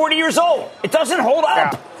information's 40 years old. It doesn't hold up.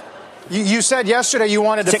 Yeah. You said yesterday you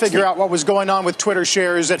wanted to figure out what was going on with Twitter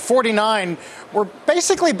shares. At 49, we're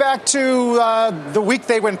basically back to the week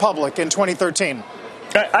they went public in 2013.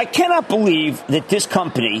 I cannot believe that this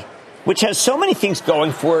company, which has so many things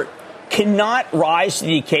going for it, cannot rise to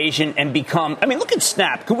the occasion and become... I mean, look at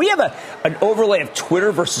Snap. Could we have an overlay of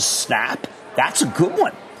Twitter versus Snap? That's a good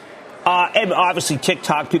one. And obviously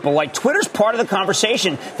TikTok, people like Twitter's part of the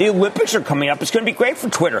conversation. The Olympics are coming up. It's going to be great for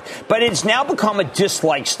Twitter. But it's now become a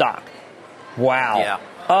disliked stock. Wow. Yeah.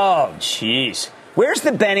 Oh, jeez. Where's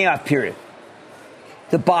the Benioff period?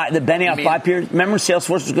 The Benioff buy period? Remember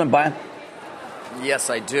Salesforce was going to buy him? Yes,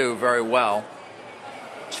 I do very well.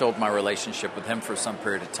 Chilled my relationship with him for some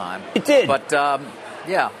period of time. It did. But,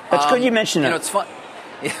 yeah. That's good you mentioned it. It's fun.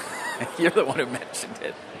 You're the one who mentioned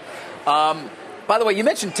it. By the way, you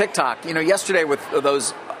mentioned TikTok. Yesterday with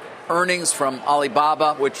those earnings from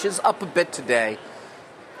Alibaba, which is up a bit today.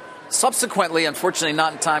 Subsequently, unfortunately,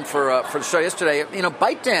 not in time for the show yesterday,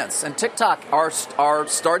 ByteDance and TikTok are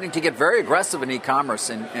starting to get very aggressive in e-commerce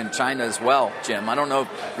in China as well, Jim. I don't know if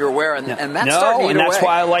you're aware, and that's starting to eat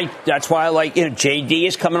away. That's why I like JD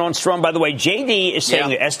is coming on strong. By the way, JD is saying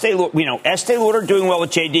that Estee Lauder doing well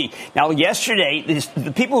with JD. Now, yesterday,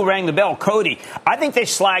 the people who rang the bell, Cody, I think they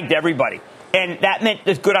slagged everybody. And that meant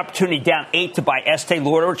a good opportunity down 8 to buy Estee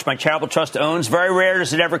Lauder, which my charitable trust owns. Very rare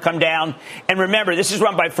does it ever come down. And remember, this is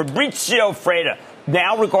run by Fabrizio Freda,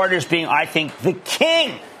 now regarded as being, I think, the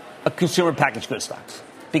king of consumer packaged goods stocks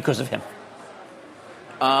because of him.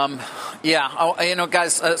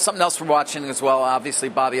 Guys, something else we're watching as well, obviously,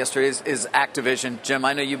 Bobby, yesterday is Activision. Jim,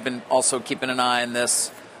 I know you've been also keeping an eye on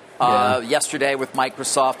this. Yesterday with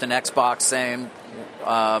Microsoft and Xbox saying...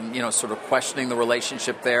 sort of questioning the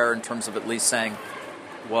relationship there in terms of at least saying,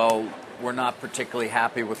 well, we're not particularly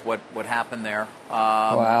happy with what happened there.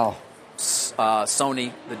 Wow.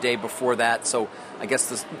 Sony the day before that. So I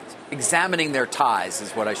guess examining their ties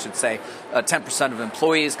is what I should say. 10% of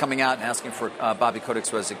employees coming out and asking for Bobby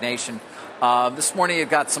Kotick's resignation. This morning you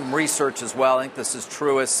got some research as well. I think this is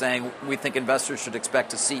Truist saying we think investors should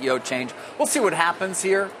expect a CEO change. We'll see what happens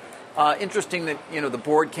here. Interesting that, the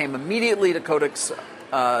board came immediately to Kodak's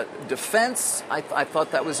defense. I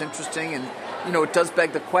thought that was interesting. And, it does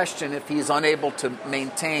beg the question if he's unable to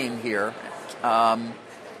maintain here.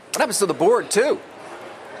 What happens to the board, too,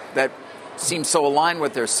 that seems so aligned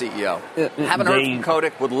with their CEO? Haven't heard from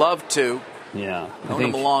Kodak. Would love to. Yeah. Known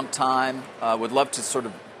him a long time. Would love to sort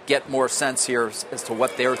of get more sense here as to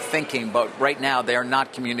what they're thinking. But right now, they are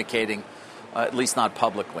not communicating, at least not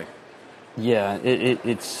publicly. Yeah,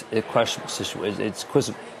 it's a questionable situation. It's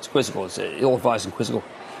quizzical. It's ill-advised and quizzical.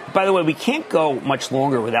 By the way, we can't go much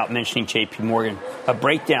longer without mentioning J.P. Morgan. A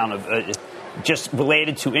breakdown of just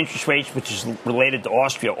related to interest rates, which is related to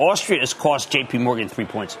Austria. Austria has cost J.P. Morgan 3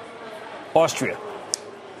 points. Austria.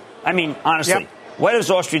 I mean, honestly, what has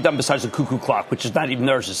Austria done besides the cuckoo clock, which is not even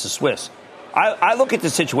theirs, it's the Swiss? I look at the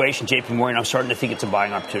situation, J.P. Morgan, I'm starting to think it's a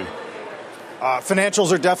buying opportunity.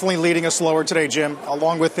 Financials are definitely leading us lower today, Jim,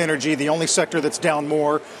 along with energy, the only sector that's down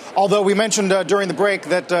more. Although we mentioned during the break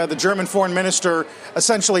that the German foreign minister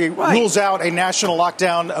essentially rules out a national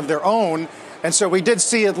lockdown of their own. And so we did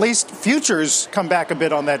see at least futures come back a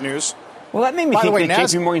bit on that news. Well, that made me think that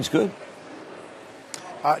J.P. Morgan's good.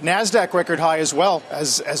 NASDAQ record high as well,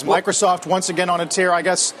 as Microsoft once again on a tear. I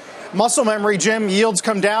guess muscle memory, Jim, yields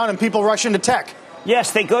come down and people rush into tech.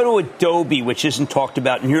 Yes, they go to Adobe, which isn't talked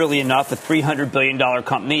about nearly enough, a $300 billion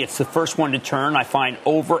company. It's the first one to turn, I find,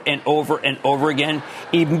 over and over and over again,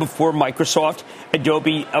 even before Microsoft.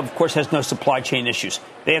 Adobe, of course, has no supply chain issues.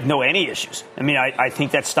 They have any issues. I mean, I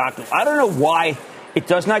think that stock, I don't know why it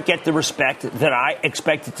does not get the respect that I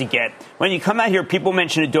expect it to get. When you come out here, people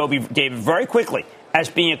mention Adobe, David, very quickly as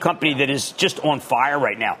being a company that is just on fire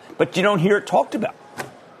right now. But you don't hear it talked about.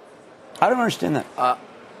 I don't understand that.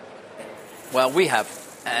 Well, we have,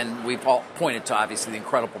 and we've all pointed to, obviously, the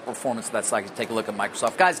incredible performance of that stock. Take a look at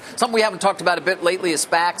Microsoft. Guys, something we haven't talked about a bit lately is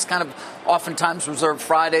SPACs, kind of oftentimes reserve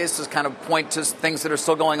Fridays to kind of point to things that are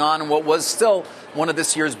still going on and what was still one of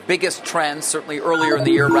this year's biggest trends, certainly earlier in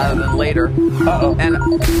the year rather than later. And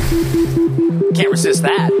can't resist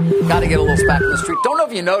that. Got to get a little SPAC in the street. Don't know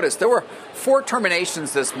if you noticed, there were 4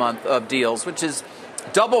 terminations this month of deals, which is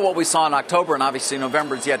double what we saw in October, and obviously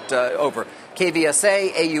November is yet over.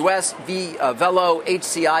 KVSA, AUS, Velo,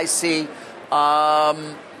 HCIC,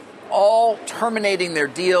 all terminating their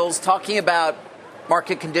deals, talking about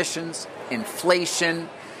market conditions, inflation.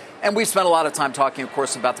 And we've spent a lot of time talking, of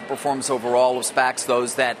course, about the performance overall of SPACs,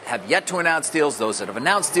 those that have yet to announce deals, those that have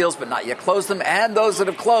announced deals but not yet closed them, and those that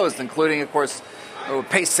have closed, including, of course,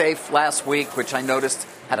 PaySafe last week, which I noticed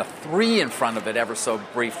had a 3 in front of it ever so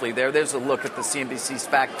briefly there. There's a look at the CNBC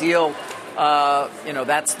SPAC deal.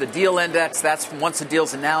 That's the deal index. That's once a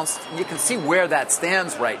deal's announced. You can see where that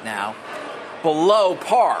stands right now, below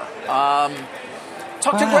par.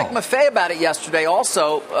 Talked to Greg Maffei about it yesterday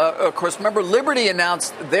also. Of course, remember, Liberty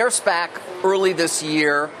announced their SPAC early this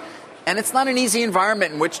year, and it's not an easy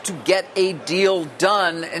environment in which to get a deal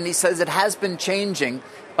done. And he says it has been changing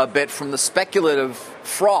a bit from the speculative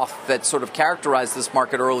froth that sort of characterized this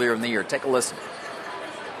market earlier in the year. Take a listen.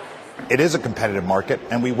 It is a competitive market,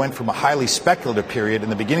 and we went from a highly speculative period in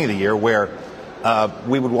the beginning of the year where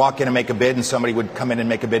we would walk in and make a bid and somebody would come in and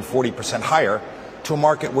make a bid 40% higher to a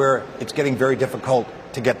market where it's getting very difficult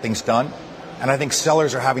to get things done. And I think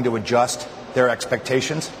sellers are having to adjust their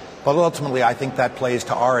expectations. But ultimately, I think that plays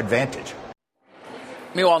to our advantage.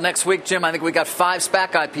 Meanwhile, next week, Jim, I think we got 5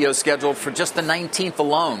 SPAC IPOs scheduled for just the 19th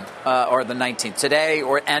alone, or the 19th, today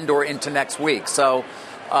or into next week. So,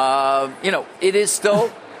 it is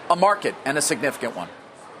still a market and a significant one.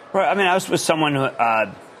 Right. I mean, I was with someone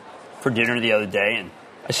for dinner the other day, and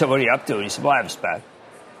I said, "What are you up to?" And he said, "Well, I have a SPAC." I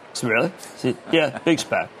said, "Really?" I said, "Yeah, big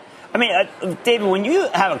SPAC." I mean, David, when you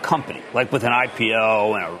have a company like with an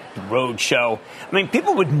IPO and a road show, I mean,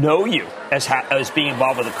 people would know you as being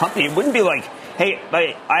involved with a company. It wouldn't be like, "Hey,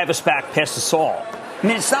 I have a SPAC, pass the Saul." I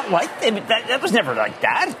mean, it's not like that was never like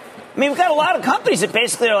that. I mean, we've got a lot of companies that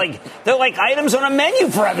basically they're like items on a menu,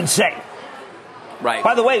 for heaven's sake. Right.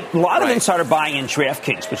 By the way, a lot of insider buying in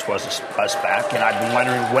DraftKings, which was a SPAC, and I've been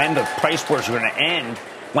wondering when the price wars are going to end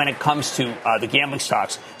when it comes to the gambling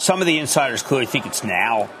stocks. Some of the insiders clearly think it's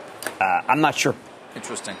now. I'm not sure.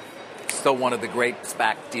 Interesting. Still one of the great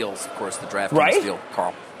SPAC deals, of course, the DraftKings deal,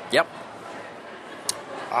 Carl. Yep.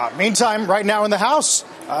 Meantime, right now in the House,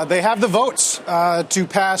 they have the votes to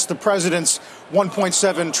pass the president's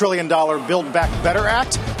 $1.7 trillion Build Back Better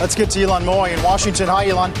Act. Let's get to Ylan Moy in Washington. Hi,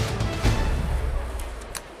 Ylan.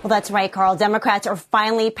 Well, that's right, Carl. Democrats are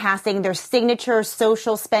finally passing their signature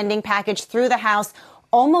social spending package through the House.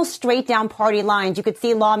 almost straight down party lines. You could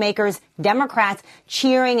see lawmakers, Democrats,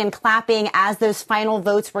 cheering and clapping as those final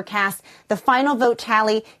votes were cast. The final vote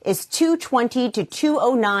tally is 220 to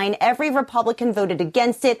 209. Every Republican voted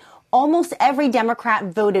against it. Almost every Democrat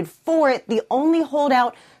voted for it. The only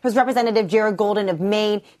holdout was Representative Jared Golden of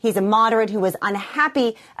Maine. He's a moderate who was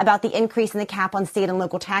unhappy about the increase in the cap on state and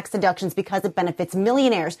local tax deductions because it benefits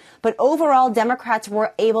millionaires. But overall, Democrats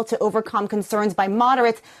were able to overcome concerns by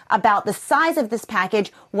moderates about the size of this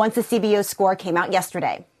package once the CBO score came out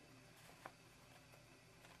yesterday.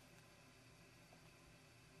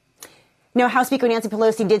 No, House Speaker Nancy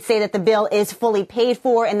Pelosi did say that the bill is fully paid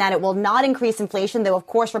for and that it will not increase inflation, though, of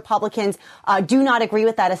course, Republicans do not agree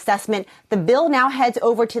with that assessment. The bill now heads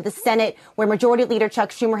over to the Senate, where Majority Leader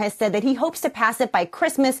Chuck Schumer has said that he hopes to pass it by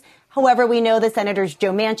Christmas. However, we know that Senators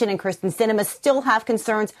Joe Manchin and Kyrsten Sinema still have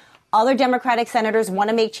concerns. Other Democratic senators want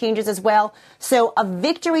to make changes as well. So a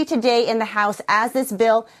victory today in the House as this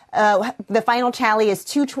bill, the final tally is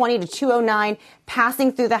 220 to 209,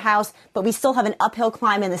 passing through the House. But we still have an uphill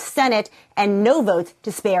climb in the Senate and no votes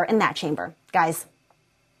to spare in that chamber. Guys.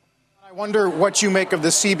 I wonder what you make of the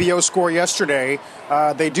CBO score yesterday.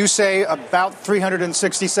 They do say about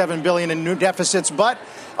 $367 billion in new deficits, but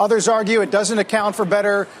others argue it doesn't account for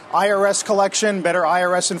better IRS collection, better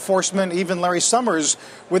IRS enforcement. Even Larry Summers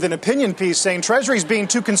with an opinion piece saying Treasury's being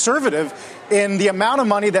too conservative in the amount of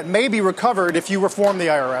money that may be recovered if you reform the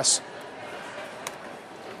IRS.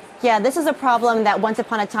 Yeah, this is a problem that once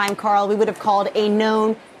upon a time, Carl, we would have called a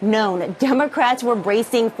known. Democrats were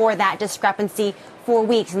bracing for that discrepancy for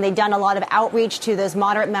weeks, and they've done a lot of outreach to those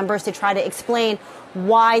moderate members to try to explain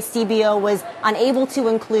why CBO was unable to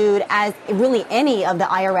include as really any of the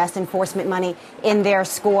IRS enforcement money in their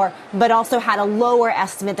score, but also had a lower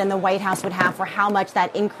estimate than the White House would have for how much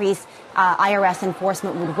that increased IRS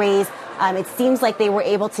enforcement would raise. It seems like they were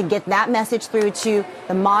able to get that message through to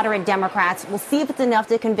the moderate Democrats. We'll see if it's enough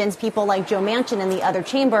to convince people like Joe Manchin in the other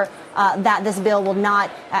chamber that this bill will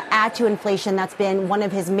not add to inflation. That's been one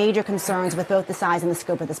of his major concerns with both the size and the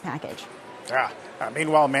scope of this package. Yeah.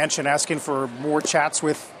 Meanwhile, Manchin asking for more chats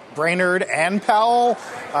with Brainerd and Powell.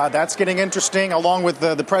 That's getting interesting, along with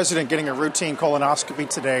the president getting a routine colonoscopy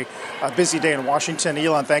today. A busy day in Washington.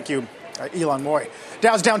 Elon, thank you. Elon Moy.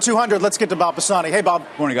 Dow's down 200. Let's get to Bob Pisani. Hey, Bob.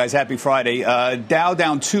 Morning, guys. Happy Friday. Dow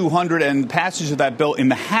down 200, and passage of that bill in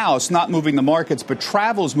the House, not moving the markets, but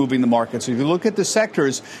travel's moving the markets. So if you look at the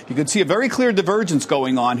sectors, you can see a very clear divergence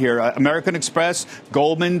going on here. American Express,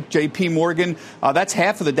 Goldman, J.P. Morgan, that's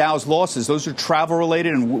half of the Dow's losses. Those are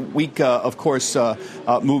travel-related, and weak, of course,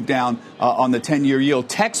 moved down on the 10-year yield.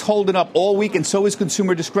 Tech's holding up all week, and so is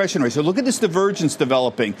consumer discretionary. So look at this divergence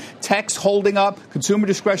developing. Tech's holding up, consumer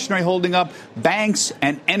discretionary holding up, banks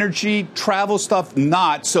and energy, travel stuff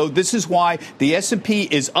not. So this is why the S&P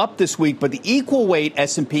is up this week, but the equal weight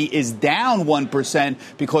S&P is down 1%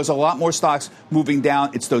 because a lot more stocks moving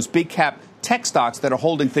down. It's those big cap tech stocks that are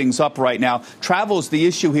holding things up right now. Travel is the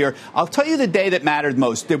issue here. I'll tell you the day that mattered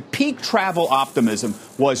most. The peak travel optimism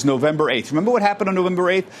was November 8th. Remember what happened on November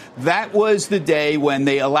 8th? That was the day when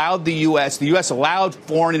they allowed the U.S. allowed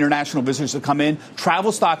foreign international visitors to come in.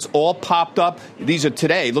 Travel stocks all popped up. These are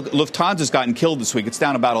today. Look, Lufthansa's gotten killed this week. It's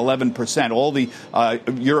down about 11%. All the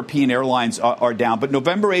European airlines are down. But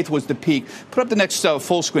November 8th was the peak. Put up the next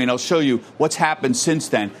full screen. I'll show you what's happened since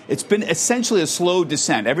then. It's been essentially a slow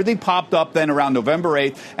descent. Everything popped up then around November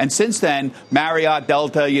 8th. And since then, Marriott,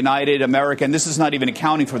 Delta, United, American, this is not even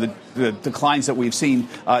accounting for the declines that we've seen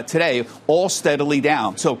today, all steadily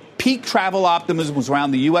down. So peak travel optimism was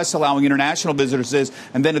around the U.S. allowing international visitors,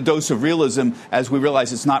 and then a dose of realism as we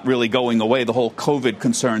realize it's not really going away, the whole COVID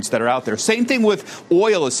concerns that are out there. Same thing with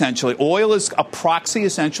oil, essentially. Oil is a proxy,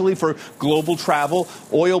 essentially, for global travel.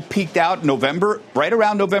 Oil peaked out November, right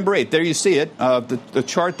around November 8th. There you see it, the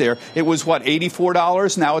chart there. It was,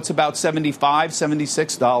 $84? Now it's about $75,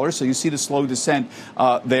 $76. So you see the slow descent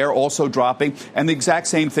there, also dropping. And the exact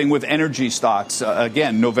same thing with energy stocks.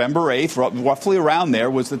 Again, November 8th, roughly around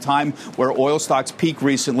there, was the time where oil stocks peaked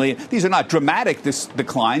recently. These are not dramatic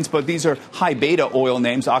declines, but these are high beta oil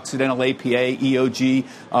names. Occidental, APA,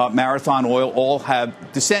 EOG, Marathon Oil all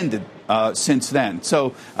have descended since then.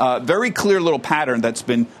 So very clear little pattern that's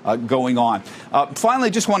been going on.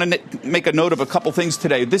 Finally, just want to make a note of a couple things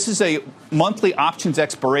today. This is a monthly options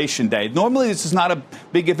expiration day. Normally, this is not a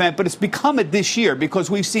big event, but it's become it this year because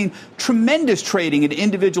we've seen tremendous trading in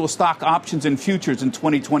individual stock options and futures in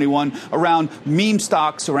 2021 around meme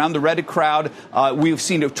stocks, around the Reddit crowd. We've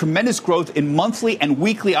seen a tremendous growth in monthly and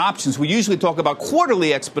weekly options. We usually talk about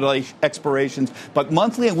quarterly expirations, but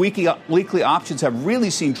monthly and weekly options have really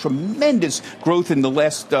seen tremendous growth in the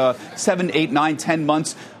last 7, 8, 9, 10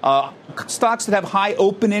 months. Stocks that have high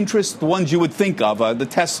open interest, the ones you would think of, the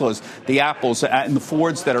Teslas, the Apples, and the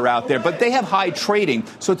Fords that are out there, but they have high trading.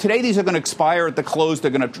 So today these are going to expire at the close.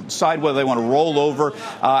 They're going to decide whether they want to roll over.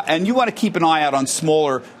 And you want to keep an eye out on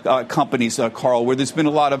smaller companies, Carl, where there's been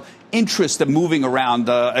a lot of interest of moving around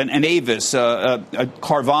an Avis,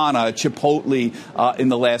 Carvana, Chipotle in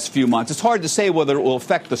the last few months. It's hard to say whether it will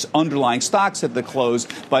affect the underlying stocks at the close,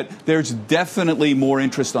 but there's definitely more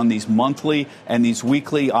interest on these monthly and these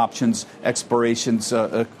weekly options expirations,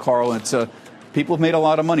 Carl. It's people have made a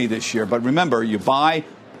lot of money this year. But remember, you buy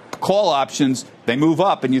call options, they move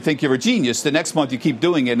up, and you think you're a genius. The next month you keep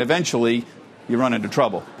doing it, and eventually you run into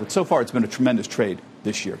trouble. But so far it's been a tremendous trade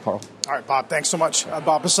this year, Carl. All right, Bob, thanks so much.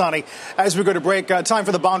 Bob Pisani. As we go to break, time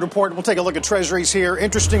for the bond report. We'll take a look at Treasuries here.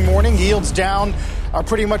 Interesting morning. Yields down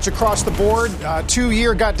pretty much across the board.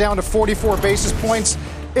 2-year got down to 44 basis points.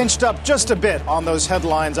 Inched up just a bit on those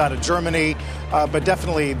headlines out of Germany, but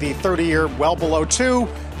definitely the 30-year well below 2,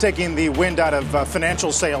 taking the wind out of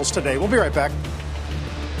financial sales today. We'll be right back.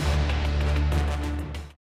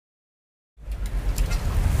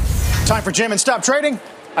 Time for Jim and Stop Trading.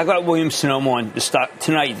 I got Williams-Sonoma on the stock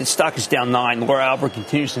tonight. The stock is down 9. Laura Albert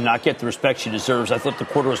continues to not get the respect she deserves. I thought the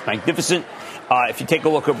quarter was magnificent. If you take a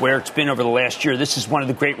look at where it's been over the last year, this is one of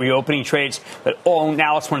the great reopening trades. But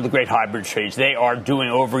now it's one of the great hybrid trades. They are doing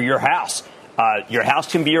over your house. Your house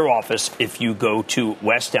can be your office if you go to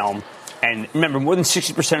West Elm. And remember, more than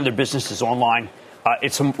 60% of their business is online.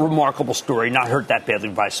 It's a remarkable story, not hurt that badly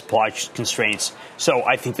by supply constraints. So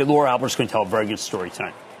I think that Laura Albert's going to tell a very good story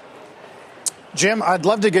tonight. Jim, I'd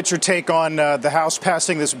love to get your take on the House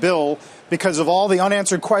passing this bill because of all the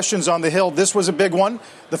unanswered questions on the Hill. This was a big one.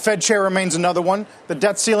 The Fed chair remains another one. The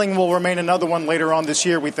debt ceiling will remain another one later on this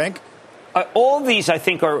year, we think. All of these, I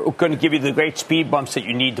think, are going to give you the great speed bumps that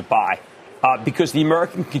you need to buy because the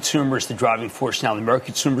American consumer is the driving force now. The American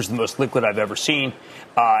consumer is the most liquid I've ever seen,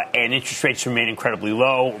 and interest rates remain incredibly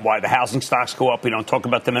low. Why the housing stocks go up, we don't talk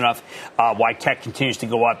about them enough. Why tech continues to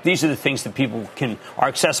go up. These are the things that are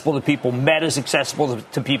accessible to people. Meta's accessible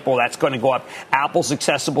to people. That's going to go up. Apple's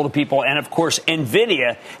accessible to people. And, of course,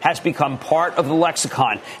 NVIDIA has become part of the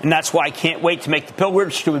lexicon. And that's why I can't wait to make the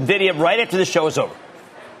pilgrimage to NVIDIA right after the show is over.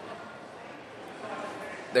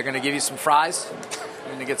 They're going to give you some fries?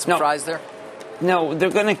 You're going to get some fries there? No, they're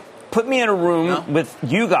going to put me in a room with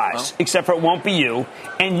you guys, except for it won't be you,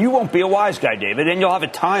 and you won't be a wise guy, David, and you'll have a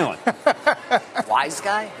tie on. Wise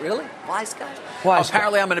guy? Really? Wise guy?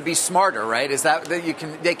 Apparently I'm going to be smarter, right? Is that they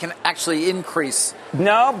can actually increase?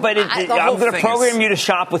 No, but I'm going to program you to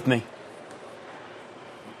shop with me.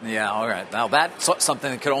 Yeah, all right. Now, that's something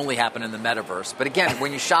that could only happen in the metaverse. But again,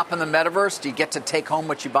 when you shop in the metaverse, do you get to take home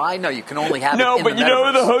what you buy? No, you can only have it in the metaverse. No, but you know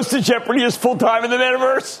who the host of Jeopardy is full-time in the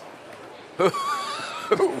metaverse?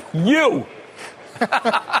 You.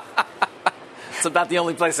 It's about the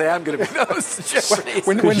only place I am going to be the host of Jeopardy.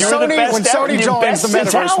 When Sony joins the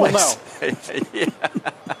metaverse, we'll know.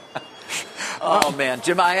 Oh, man.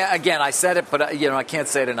 Jim, I said it, but I can't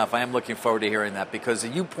say it enough. I am looking forward to hearing that because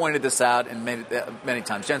you pointed this out and many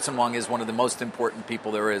times. Jensen Huang is one of the most important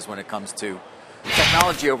people there is when it comes to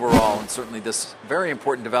technology overall, and certainly this very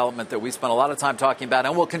important development that we spent a lot of time talking about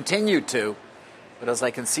and will continue to. But as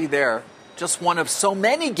I can see there, just one of so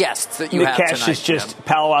many guests that you have tonight. The cash is just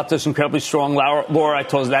Palo Alto's incredibly strong. Laura, I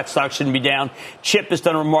told you that stock shouldn't be down. Chip has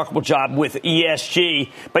done a remarkable job with ESG.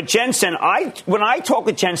 But Jensen, when I talk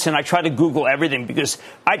with Jensen, I try to Google everything because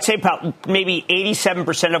I'd say about maybe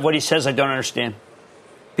 87% of what he says I don't understand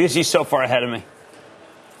because he's so far ahead of me.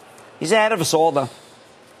 He's ahead of us all, though.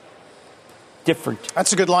 Different.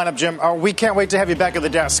 That's a good lineup, Jim. We can't wait to have you back at the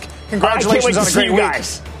desk. Congratulations on a great week.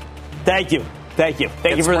 Guys. Thank you. Thank you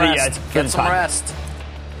for the time. Get some rest.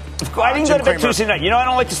 I didn't go to bed Tuesday night. I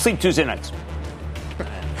don't like to sleep Tuesday nights.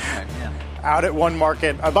 Out at One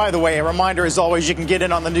Market. By the way, a reminder, as always, you can get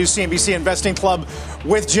in on the new CNBC Investing Club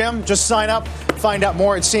with Jim. Just sign up. Find out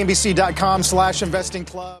more at cnbc.com/investing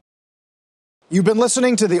club. You've been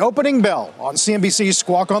listening to The Opening Bell on CNBC's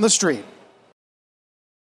Squawk on the Street.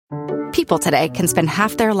 People today can spend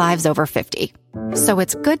half their lives over 50. So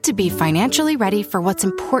it's good to be financially ready for what's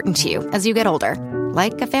important to you as you get older,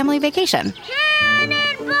 like a family vacation.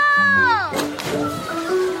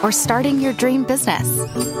 Or starting your dream business.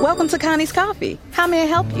 Welcome to Connie's Coffee. How may I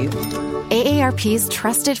help you? AARP's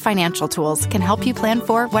trusted financial tools can help you plan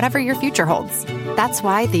for whatever your future holds. That's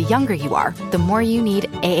why the younger you are, the more you need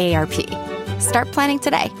AARP. Start planning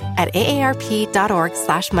today at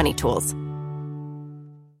aarp.org/moneytools.